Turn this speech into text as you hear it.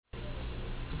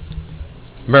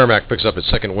Merrimack picks up its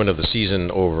second win of the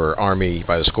season over Army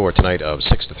by the score tonight of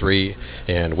 6-3.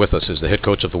 And with us is the head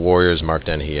coach of the Warriors, Mark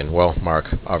Dennehy. And well, Mark,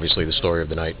 obviously the story of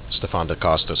the night, Stefan Da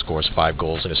Costa scores 5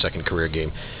 goals in his second career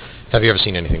game. Have you ever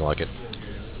seen anything like it?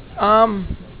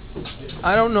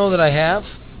 I don't know that I have.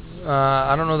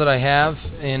 I don't know that I have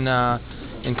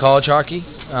in college hockey.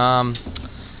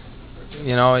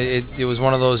 It was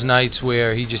one of those nights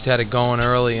where he just had it going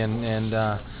early, and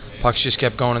pucks just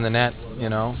kept going in the net.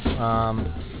 And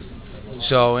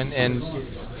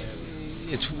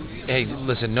it's, hey,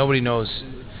 listen, nobody knows.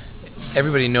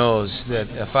 Everybody knows that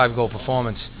a 5-goal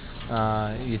performance,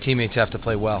 your teammates have to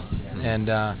play well. And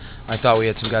I thought we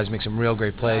had some guys make some real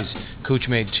great plays. Cooch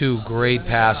made 2 great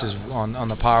passes on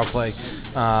the power play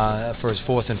for his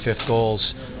 4th and 5th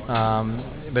goals.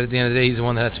 But at the end of the day, he's the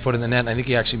one that had to put in the net, and I think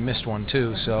he actually missed one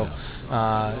too. So,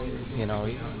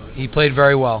 he played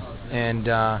very well, and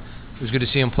it was good to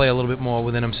see him play a little bit more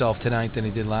within himself tonight than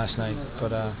he did last night.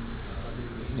 But I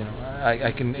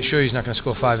can assure you he's not going to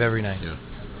score 5 every night. Yeah.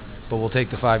 But we'll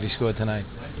take the 5 he scored tonight.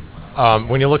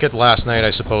 When you look at last night,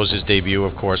 I suppose his debut,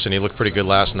 of course, and he looked pretty good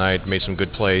last night, made some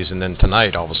good plays, and then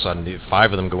tonight, all of a sudden,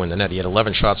 5 of them go in the net. He had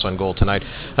 11 shots on goal tonight.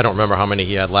 I don't remember how many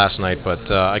he had last night, but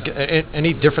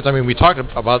any difference? I mean, we talked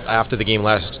about after the game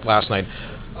last night,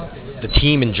 the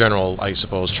team in general, I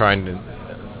suppose, trying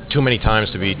too many times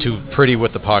to be too pretty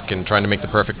with the puck and trying to make the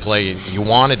perfect play. You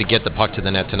wanted to get the puck to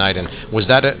the net tonight, and was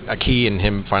that a key in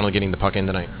him finally getting the puck in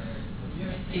tonight?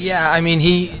 Yeah, I mean,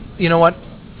 you know what?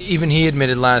 Even he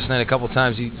admitted last night a couple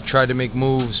times he tried to make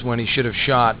moves when he should have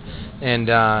shot, and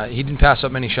he didn't pass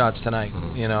up many shots tonight.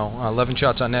 11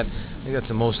 shots on net. I think that's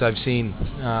the most I've seen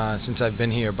since I've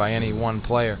been here by any one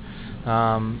player.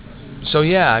 So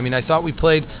yeah, I mean, I thought we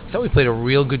played a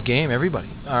real good game.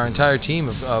 Everybody, our entire team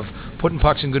of putting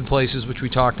pucks in good places, which we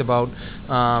talked about.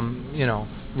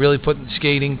 Really putting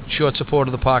skating, short support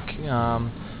of the puck.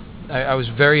 I was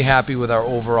very happy with our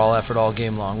overall effort all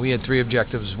game long. We had 3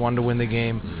 objectives: one to win the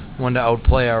game, one to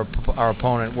outplay our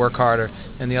opponent, work harder,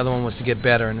 and the other one was to get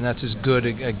better. And that's as good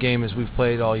a game as we've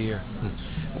played all year.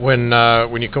 When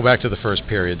you go back to the first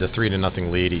period, the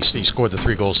 3-0 lead, he scored the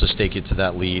 3 goals to stake you to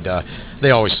that lead. They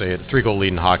always say it, 3-goal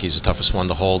lead in hockey is the toughest one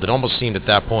to hold. It almost seemed at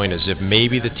that point as if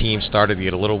maybe the team started to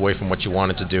get a little away from what you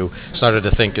wanted to do, started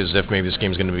to think as if maybe this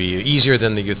game's going to be easier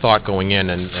than you thought going in,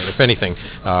 and if anything,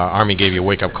 Army gave you a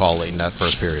wake-up call late in that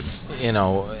first period.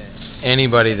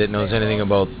 Anybody that knows anything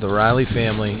about the Riley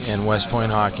family and West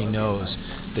Point hockey knows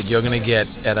that you're going to get,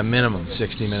 at a minimum,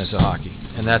 60 minutes of hockey,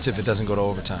 and that's if it doesn't go to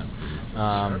overtime.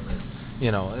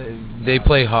 They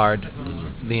play hard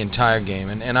the entire game,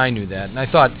 and I knew that. And I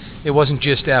thought it wasn't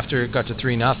just after it got to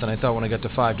 3-0. I thought when it got to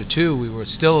 5-2, we were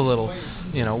still a little,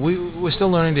 we were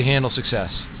still learning to handle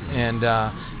success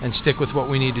and stick with what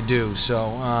we need to do.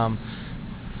 So,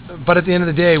 but at the end of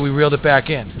the day, we reeled it back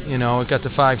in. It got to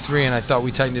 5-3, and I thought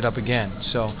we tightened it up again.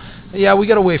 So, yeah, we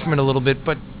got away from it a little bit,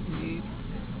 but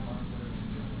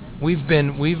we've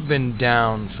been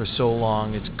down for so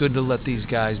long. It's good to let these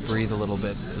guys breathe a little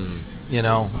bit,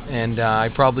 And I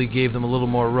probably gave them a little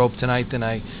more rope tonight than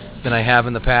I have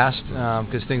in the past,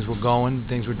 because things were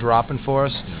dropping for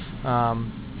us.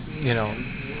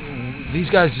 These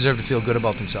guys deserve to feel good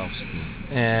about themselves,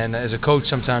 and as a coach,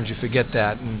 sometimes you forget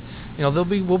that. And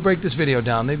we'll break this video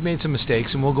down. They've made some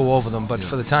mistakes, and we'll go over them. But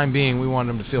for the time being, we wanted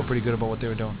them to feel pretty good about what they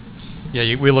were doing.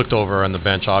 Yeah, we looked over on the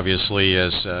bench, obviously,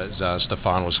 as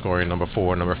Stefan was scoring number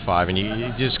 4, number 5, and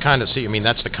you just kind of see, I mean,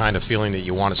 that's the kind of feeling that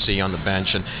you want to see on the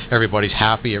bench, and everybody's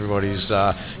happy, everybody's,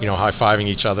 high-fiving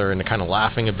each other and kind of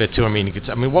laughing a bit, too. I mean,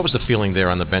 what was the feeling there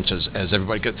on the bench as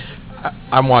everybody,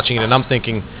 I'm watching it, and I'm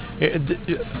thinking,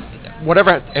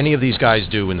 whatever any of these guys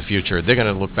do in the future, they're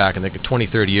going to look back and 20,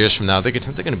 30 years from now, they're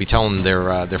going to be telling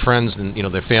their friends and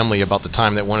their family about the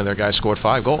time that one of their guys scored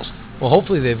 5 goals. Well,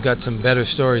 hopefully they've got some better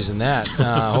stories than that.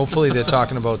 Hopefully they're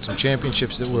talking about some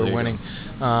championships that we're winning.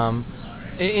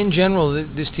 In general,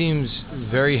 this team's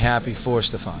very happy for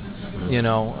Stefan.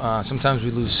 Sometimes we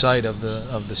lose sight of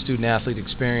the student-athlete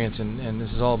experience, and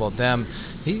this is all about them.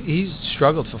 He's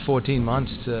struggled for 14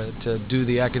 months to do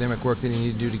the academic work that he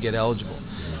needed to do to get eligible.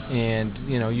 And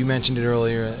you mentioned it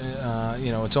earlier.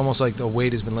 It's almost like the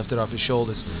weight has been lifted off his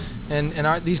shoulders. And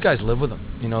these guys live with him.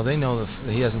 They know that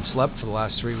he hasn't slept for the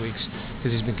last 3 weeks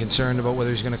because he's been concerned about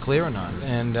whether he's going to clear or not.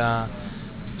 And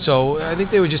so I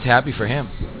think they were just happy for him.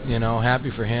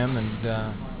 Happy for him. And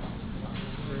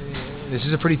this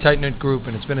is a pretty tight-knit group,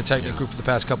 and it's been a tight-knit group for the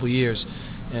past couple of years.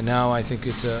 And now I think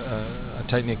it's a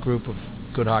tight-knit group of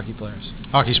good hockey players.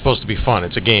 Hockey's supposed to be fun.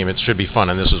 It's a game. It should be fun,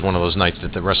 and this was one of those nights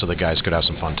that the rest of the guys could have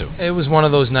some fun too. It was one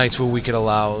of those nights where we could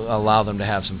allow them to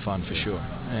have some fun for sure.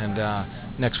 And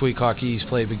next week Hockey East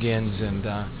play begins, and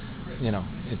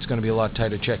it's going to be a lot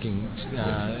tighter checking,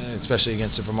 especially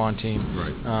against the Vermont team.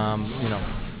 Right.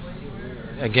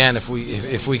 Again,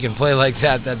 if we can play like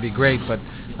that, that'd be great. But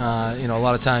a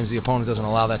lot of times the opponent doesn't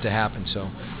allow that to happen. So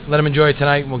let them enjoy it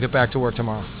tonight, and we'll get back to work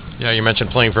tomorrow. Yeah, you mentioned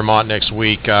playing Vermont next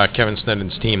week. Kevin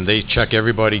Snedden's team, they check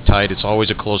everybody tight. It's always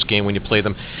a close game when you play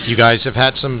them. You guys have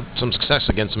had some success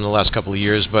against them in the last couple of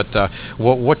years, but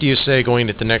what do you say going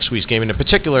into next week's game? And in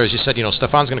particular, as you said,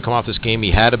 Stefan's going to come off this game.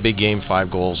 He had a big game, 5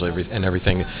 goals and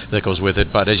everything that goes with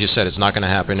it. But as you said, it's not going to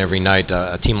happen every night.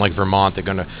 A team like Vermont, they're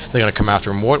going to come after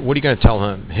him. What are you going to tell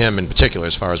him in particular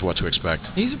as far as what to expect?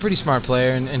 He's a pretty smart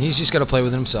player, and he's just got to play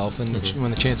with himself. And when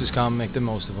the chances come, make the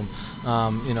most of them.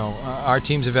 Our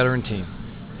team's a veteran team.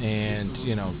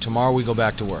 And tomorrow we go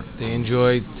back to work. They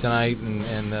enjoyed tonight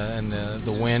and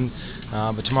the win,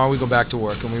 but tomorrow we go back to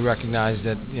work, and we recognize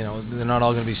that they're not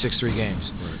all going to be 6-3 games,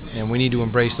 and we need to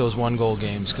embrace those 1-goal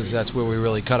games, because that's where we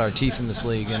really cut our teeth in this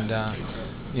league. And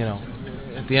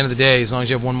at the end of the day, as long as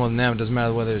you have one more than them, it doesn't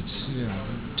matter whether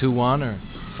it's 2-1 or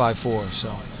 5-4.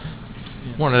 So.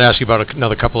 Wanted to ask you about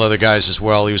another couple other guys as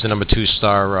well. He was the number 2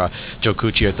 star, Joe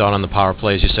Cucci, I thought, on the power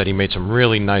plays. You said he made some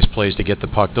really nice plays to get the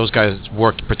puck. Those guys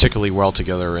worked particularly well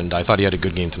together, and I thought he had a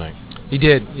good game tonight. He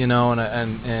did, he's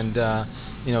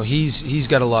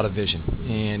got a lot of vision,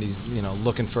 and he's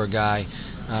looking for a guy.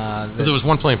 There was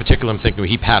one play in particular I'm thinking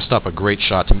he passed up a great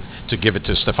shot to give it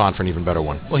to Stefan for an even better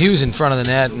one. Well, he was in front of the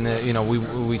net,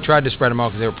 and we tried to spread him out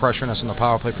because they were pressuring us on the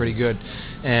power play pretty good,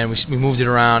 and we moved it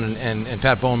around, and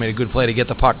Pat Bowen made a good play to get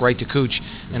the puck right to Cooch,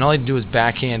 and all he had to do was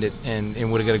backhand it, and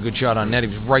would have got a good shot on net. It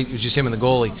was just him and the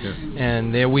goalie,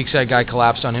 and their weak side guy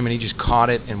collapsed on him, and he just caught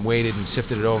it and waited and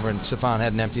sifted it over, and Stefan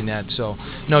had an empty net. So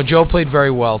no, Joe played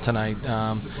very well tonight.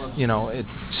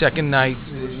 Second night,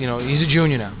 he's a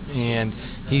junior now, and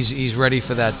he's ready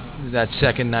for that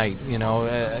second night.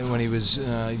 When he was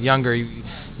younger,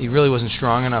 he really wasn't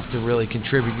strong enough to really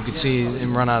contribute. You could see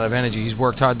him run out of energy. He's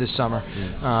worked hard this summer,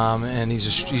 and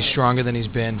he's stronger than he's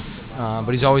been.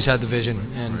 But he's always had the vision,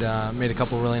 and made a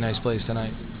couple of really nice plays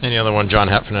tonight. And the other one, John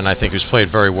Heffernan, I think, who's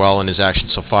played very well in his action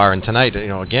so far. And tonight,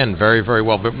 again, very, very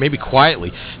well, but maybe quietly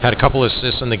had a couple of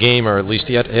assists in the game, or at least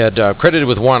he had credited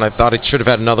with one. I thought he should have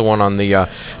had another one on the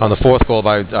 4th goal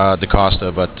by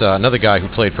DaCosta, but another guy who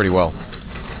played pretty well.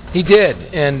 He did,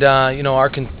 and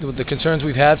the concerns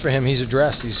we've had for him, he's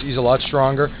addressed. He's a lot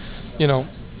stronger.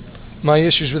 My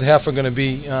issues with Heff are going to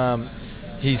be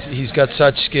he's got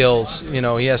such skills.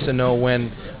 He has to know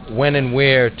when and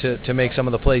where to make some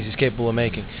of the plays he's capable of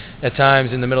making. At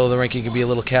times in the middle of the rink, he can be a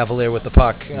little cavalier with the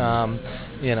puck.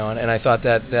 And I thought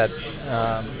that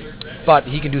but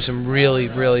he can do some really,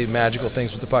 really magical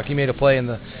things with the puck. He made a play in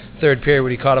the 3rd period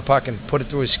where he caught a puck and put it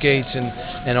through his skates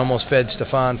and almost fed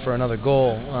Stefan for another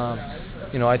goal.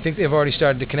 I think they've already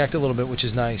started to connect a little bit, which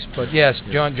is nice. But yes,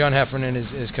 John Heffernan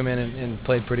has come in and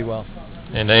played pretty well.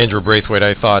 And Andrew Braithwaite,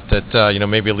 I thought that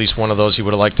maybe at least one of those he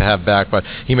would have liked to have back, but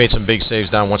he made some big saves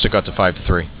down once it got to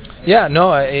 5-3. Yeah,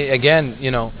 no, again,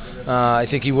 I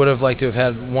think he would have liked to have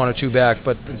had 1 or 2 back,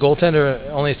 but the goaltender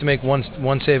only has to make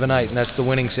one save a night, and that's the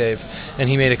winning save, and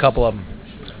he made a couple of them.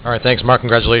 All right, thanks, Mark.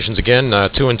 Congratulations again.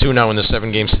 2-2 now in the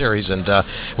 7-game series, and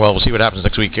we'll see what happens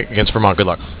next week against Vermont. Good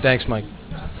luck. Thanks, Mike.